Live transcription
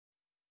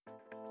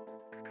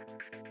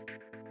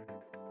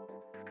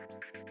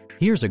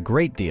Here's a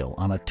great deal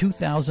on a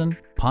 2000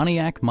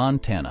 Pontiac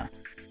Montana.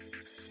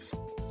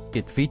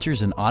 It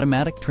features an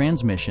automatic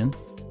transmission,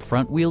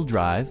 front-wheel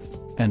drive,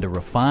 and a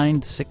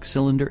refined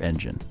 6-cylinder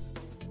engine.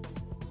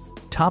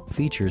 Top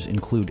features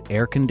include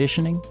air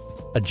conditioning,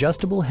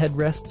 adjustable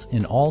headrests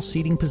in all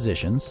seating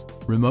positions,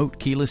 remote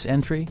keyless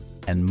entry,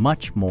 and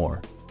much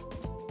more.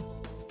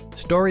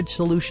 Storage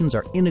solutions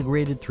are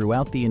integrated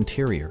throughout the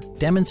interior,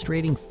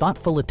 demonstrating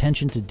thoughtful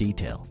attention to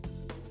detail.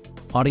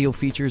 Audio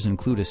features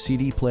include a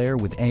CD player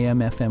with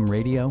AM/FM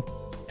radio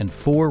and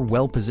 4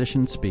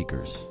 well-positioned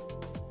speakers.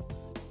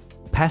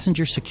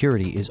 Passenger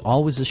security is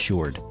always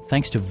assured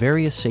thanks to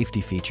various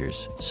safety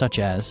features such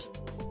as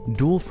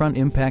dual front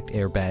impact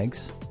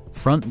airbags,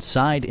 front and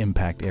side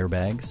impact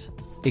airbags,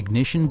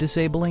 ignition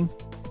disabling,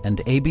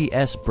 and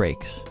ABS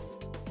brakes.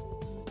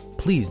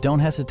 Please don't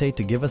hesitate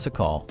to give us a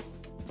call.